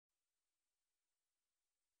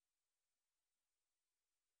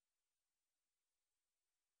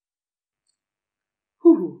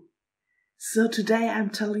So today I'm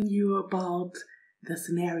telling you about the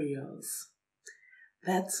scenarios.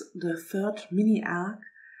 That's the third mini arc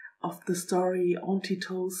of the story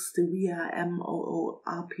ATTV's the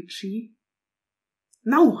MMORPG.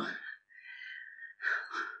 No!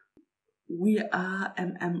 We are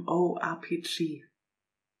MMORPG.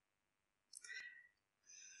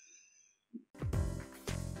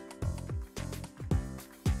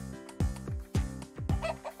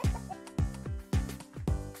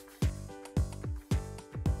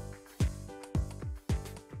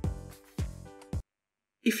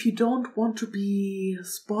 If you don't want to be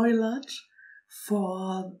spoiled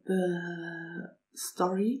for the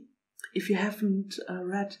story, if you haven't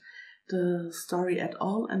read the story at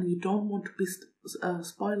all and you don't want to be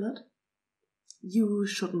spoiled, you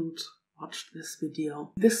shouldn't watch this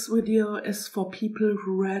video. This video is for people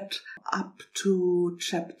who read up to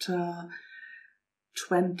chapter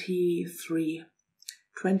 23.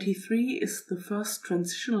 23 is the first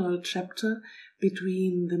transitional chapter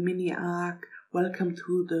between the mini arc Welcome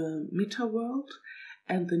to the Meta World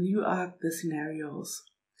and the new arc The Scenarios.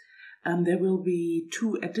 There will be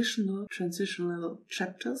 2 additional transitional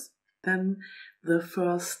chapters. Then the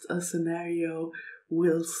first scenario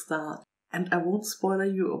will start. And I won't spoil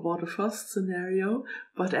you about the first scenario,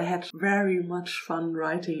 but I had very much fun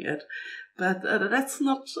writing it. But that's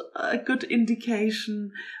not a good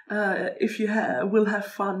indication if you will have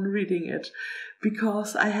fun reading it,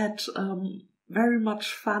 because I had very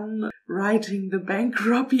much fun writing the bank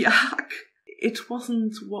robbery arc. It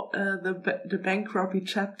wasn't the bank robbery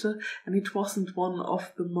chapter, and it wasn't one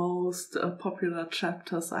of the most popular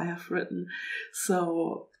chapters I have written,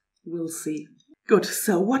 so we'll see. Good,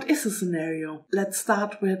 so what is a scenario? Let's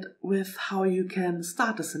start with how you can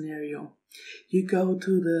start a scenario. You go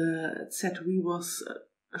to the ATTV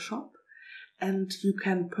shop and you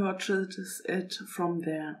can purchase it from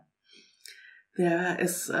there. There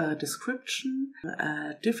is a description,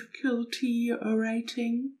 a difficulty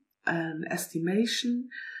rating, an estimation,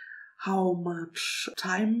 how much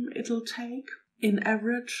time it'll take in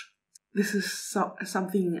average. This is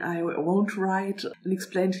something I won't write and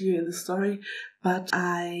explain to you in the story, but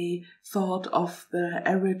I thought of the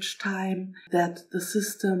average time that the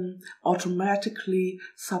system automatically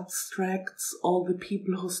subtracts all the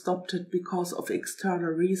people who stopped it because of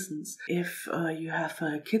external reasons. If you have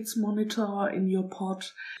a kids monitor in your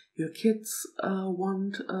pod, your kids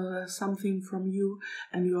want something from you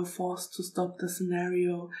and you are forced to stop the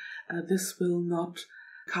scenario, this will not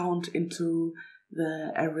count into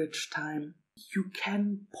the average time. You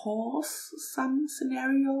can pause some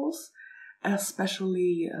scenarios,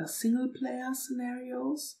 especially single player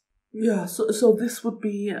scenarios. Yeah, so this would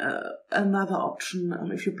be another option.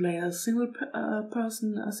 If you play a single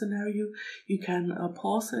person scenario, you can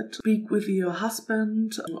pause it, speak with your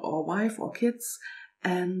husband or wife or kids,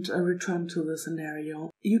 and return to the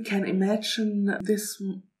scenario. You can imagine this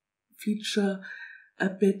feature a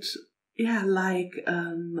bit like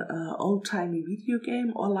an old-timey video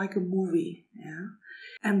game or like a movie, yeah.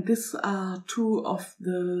 And these are 2 of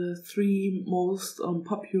the 3 most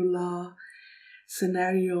popular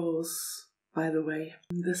scenarios, by the way.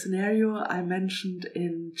 The scenario I mentioned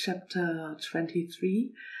in chapter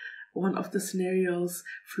 23, one of the scenarios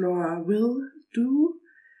Flora will do,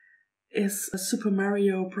 is Super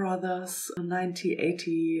Mario Bros.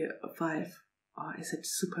 1985. Or is it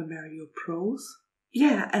Super Mario Bros?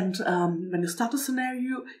 Yeah, and when you start a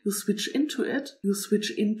scenario, you switch into it, you switch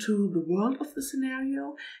into the world of the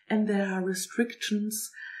scenario, and there are restrictions.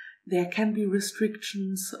 There can be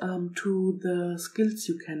restrictions to the skills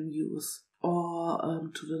you can use, or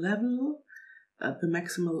to the level, the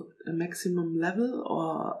maximum level,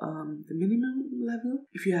 or the minimum level.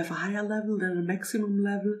 If you have a higher level than the maximum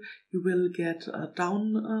level, you will get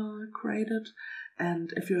downgraded,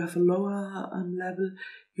 and if you have a lower level,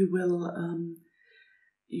 you will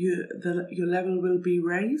your level will be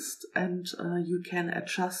raised, and you can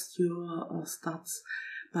adjust your stats,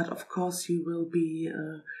 but of course you will be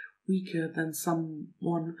weaker than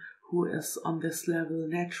someone who is on this level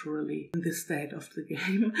naturally in this state of the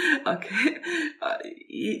game. Okay,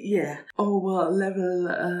 yeah. Over level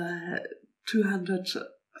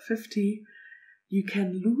 250, you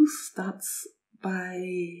can lose stats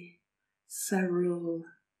by several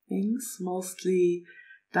things, mostly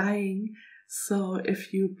dying. So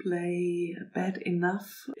if you play bad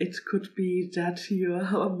enough, it could be that you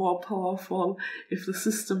are more powerful if the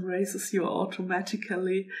system raises you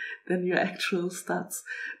automatically than your actual stats.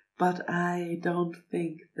 But I don't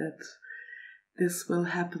think that this will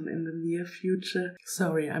happen in the near future.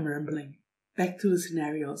 Sorry, I'm rambling. Back to the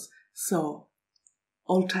scenarios. So,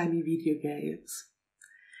 old-timey video games.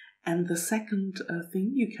 And the second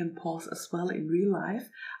thing you can pause as well in real life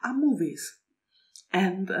are movies.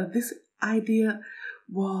 And this idea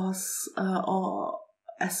was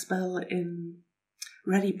as well in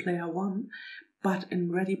Ready Player One, but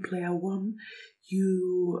in Ready Player One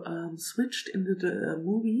you switched into the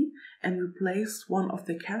movie and replaced one of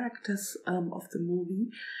the characters of the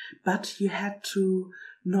movie, but you had to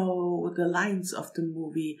know the lines of the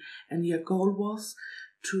movie, and your goal was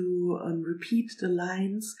to repeat the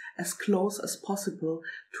lines as close as possible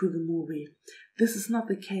to the movie. This is not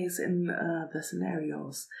the case in the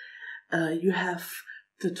scenarios. You have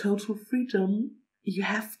total freedom,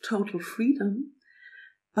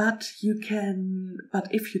 but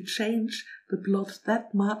if you change the plot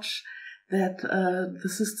that much that the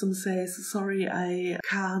system says, sorry, I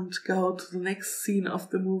can't go to the next scene of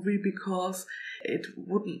the movie because it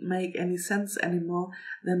wouldn't make any sense anymore,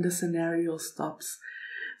 then the scenario stops.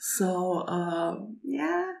 So,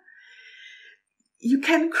 yeah, you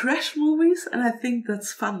can crash movies, and I think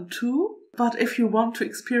that's fun too. But if you want to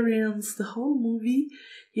experience the whole movie,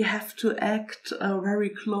 you have to act very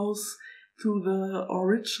close to the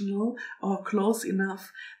original, or close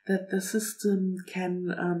enough that the system can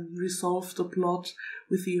resolve the plot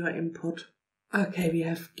with your input. Okay, we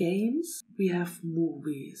have games, we have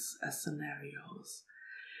movies as scenarios.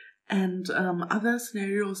 And other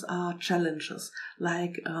scenarios are challenges,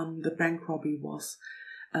 like the bank robbery was.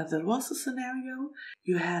 There was a scenario,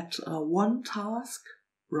 you had one task,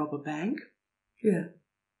 rob a bank. Yeah,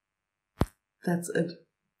 that's it.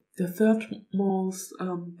 The third most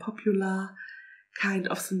popular kind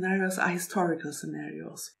of scenarios are historical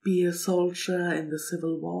scenarios. Be a soldier in the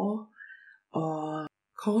Civil War, or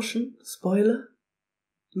caution, spoiler,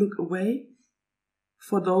 look away.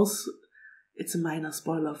 For those, it's a minor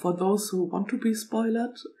spoiler. For those who want to be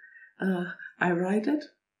spoiled, I write it.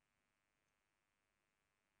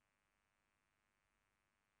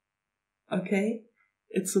 Okay,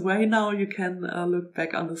 it's away now, you can look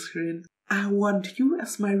back on the screen. I want you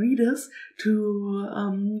as my readers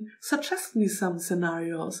to suggest me some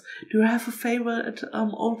scenarios. Do you have a favorite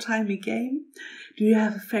old-timey game? Do you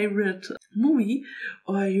have a favorite movie?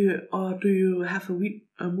 Or do you have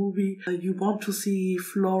a movie you want to see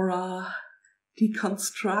Flora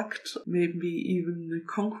deconstruct, maybe even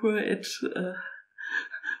conquer it,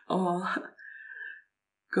 or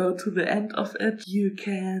go to the end of it? You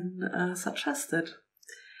can suggest it.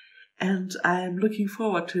 And I'm looking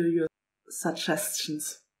forward to your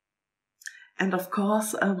suggestions. And of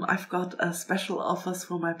course, I've got special offers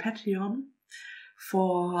for my Patreon.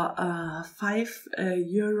 For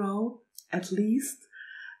 €5 at least,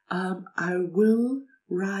 I will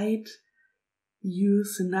write you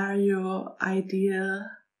scenario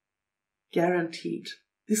idea guaranteed.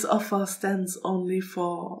 This offer stands only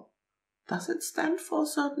for... Does it stand for a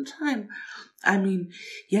certain time? I mean,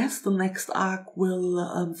 yes, the next arc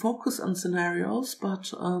will focus on scenarios,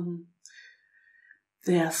 but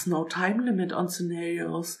there's no time limit on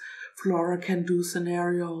scenarios. Flora can do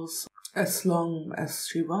scenarios as long as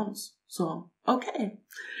she wants. So, okay.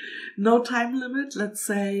 No time limit, let's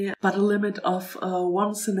say, but a limit of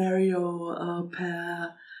one scenario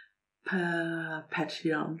per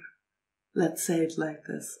Patreon. Let's say it like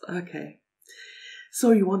this. Okay.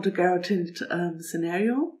 So you want a guaranteed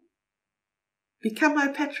scenario? Become my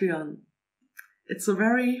Patreon. It's a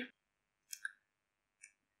very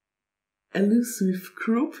elusive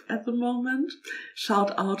group at the moment.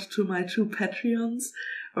 Shout out to my two Patreons,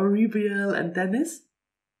 Auribiel and Dennis.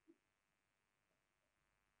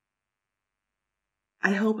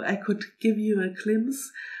 I hope I could give you a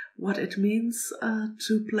glimpse what it means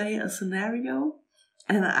to play a scenario,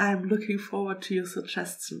 and I'm looking forward to your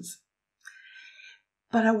suggestions.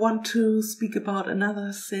 But I want to speak about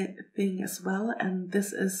another thing as well, and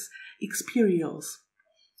this is Experios.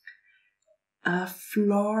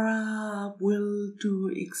 Flora will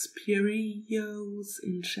do Experios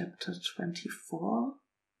in chapter 24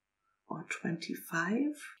 or 25.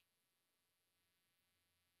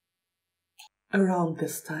 Around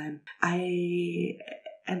this time. I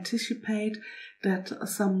anticipate that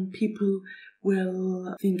some people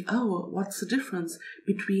will think, oh, what's the difference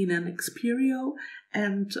between an Experio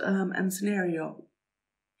and scenario?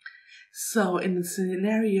 So in a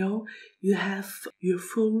scenario, you have your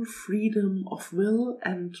full freedom of will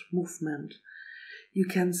and movement. You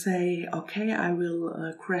can say, okay, I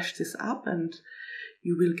will crash this up and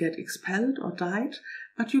you will get expelled or died,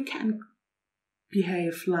 but you can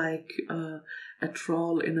behave like a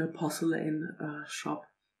troll in a porcelain shop.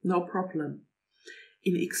 No problem.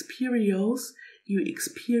 In Experios, you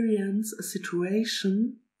experience a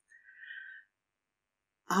situation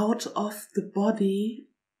out of the body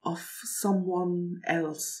of someone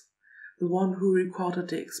else, the one who recorded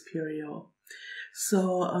the Xperio.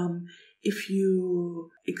 So if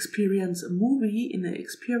you experience a movie in the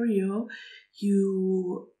Xperio,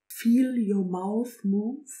 you feel your mouth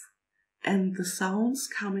move and the sounds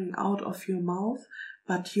coming out of your mouth,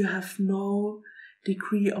 but you have no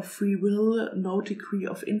degree of free will, no degree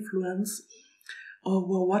of influence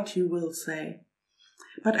over what you will say.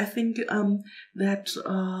 But I think that,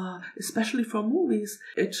 especially for movies,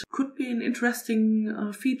 it could be an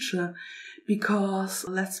interesting feature, because,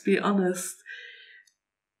 let's be honest,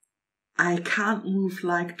 I can't move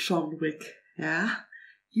like John Wick, yeah?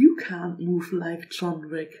 You can't move like John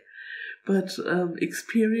Wick. But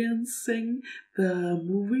experiencing the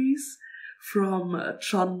movies from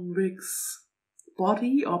John Wick's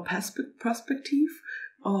body or perspective,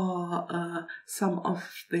 or some of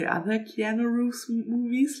the other Keanu Reeves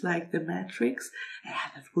movies like The Matrix,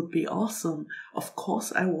 yeah, that would be awesome. Of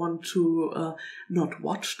course I want to not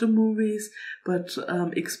watch the movies, but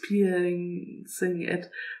experiencing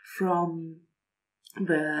it from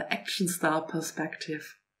the action star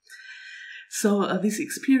perspective. So these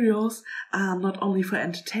Xperios are not only for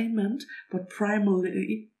entertainment, but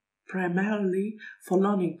primarily for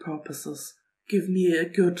learning purposes. Give me a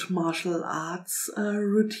good martial arts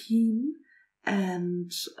routine,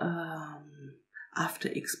 and after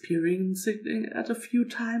experiencing it a few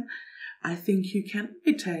times, I think you can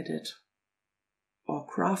imitate it. Or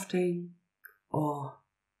crafting, or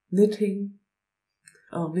knitting.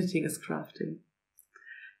 Oh, knitting is crafting.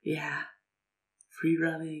 Yeah, free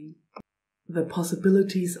running. The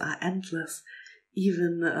possibilities are endless.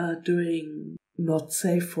 Even doing not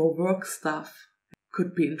safe for work stuff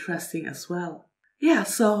could be interesting as well. Yeah,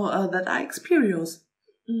 so that are Xperios.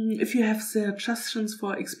 If you have suggestions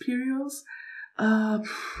for Xperios,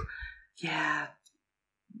 yeah,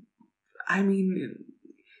 I mean,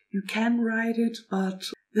 you can write it,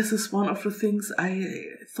 but this is one of the things I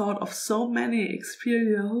thought of so many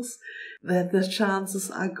Xperios that the chances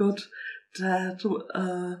are good that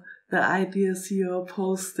the ideas you're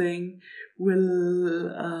posting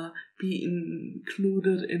will be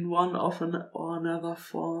included in one of or another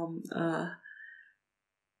form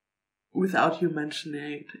without you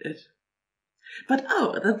mentioning it. But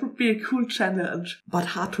that would be a cool challenge, but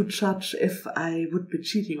hard to judge if I would be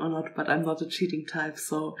cheating or not, but I'm not a cheating type,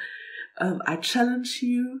 so I challenge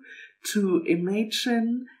you to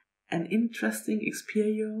imagine an interesting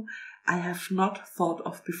Xperio I have not thought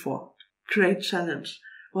of before. Great challenge.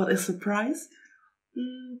 What is the prize?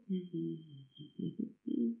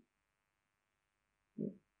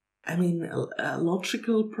 I mean, a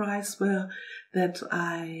logical prize were that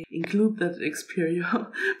I include that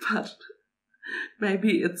Xperio, but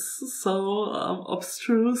maybe it's so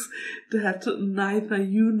abstruse that neither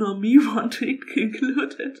you nor me want to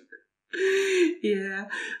include it. Yeah,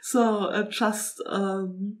 so just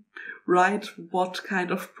write what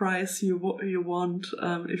kind of prize you want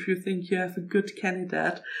if you think you have a good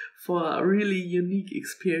candidate for a really unique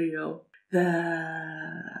Xperio.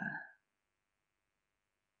 The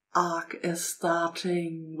arc is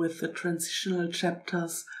starting with the transitional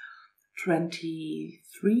chapters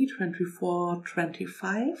 23, 24,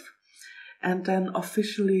 25, and then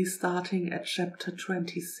officially starting at chapter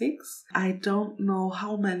 26. I don't know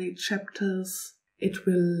how many chapters it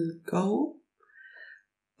will go,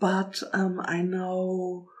 but I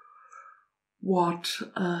know what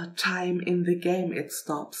time in the game it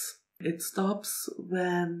stops. It stops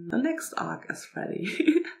when the next arc is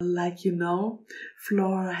ready. Like you know,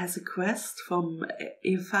 Flora has a quest from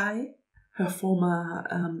Evi, her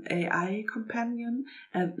former AI companion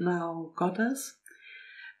and now goddess.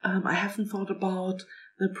 I haven't thought about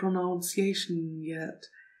the pronunciation yet.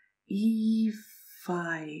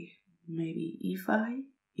 Evi, maybe Evi?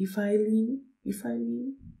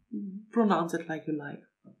 Eviline? Pronounce it like you like.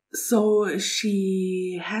 So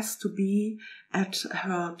she has to be at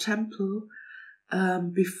her temple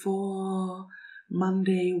before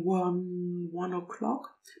Monday 1 o'clock,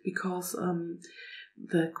 because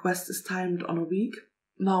the quest is timed on a week.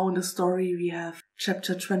 Now in the story we have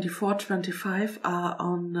chapter 24, 25 are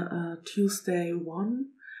on Tuesday 1.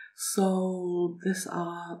 So these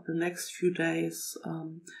are the next few days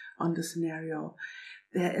on the scenario.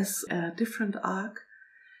 There is a different arc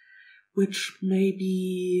which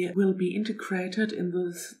maybe will be integrated in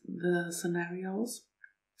the scenarios.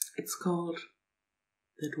 It's called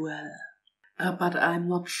The Duel. But I'm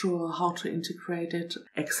not sure how to integrate it,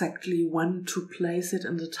 exactly when to place it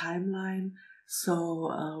in the timeline.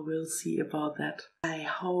 So we'll see about that. I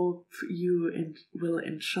hope you will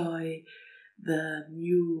enjoy the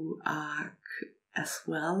new arc as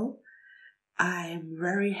well. I'm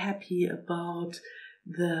very happy about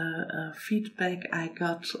the feedback I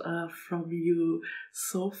got from you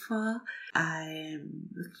so far. I'm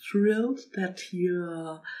thrilled that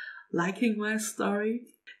you're liking my story,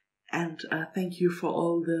 and thank you for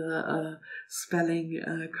all the spelling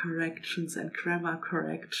corrections and grammar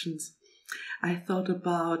corrections. I thought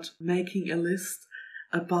about making a list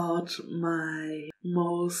about my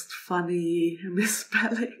most funny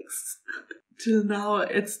misspellings. Till now,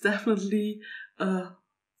 it's definitely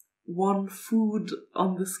one food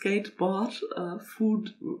on the skateboard,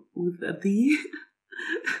 food with a D.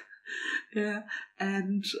 Yeah,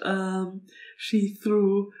 and she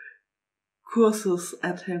threw curses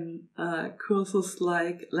at him, curses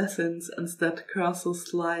like lessons instead,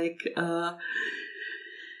 curses like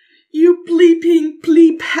you bleeping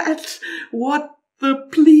bleephead, what the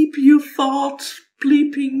bleep you thought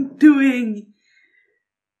bleeping doing?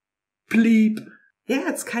 Bleep. Yeah,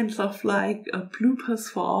 it's kind of like bloopers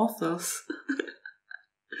for authors.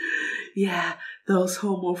 Yeah, those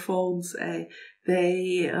homophones,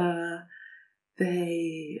 they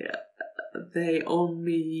own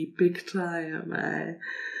me big time.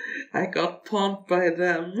 I got pawned by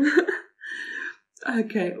them.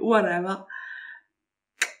 Okay, whatever.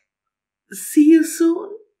 See you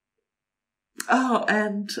soon. Oh,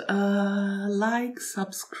 and like,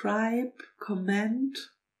 subscribe, comment,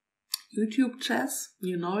 YouTube chess,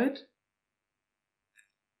 you know it.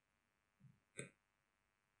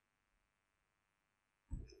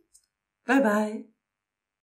 Bye bye.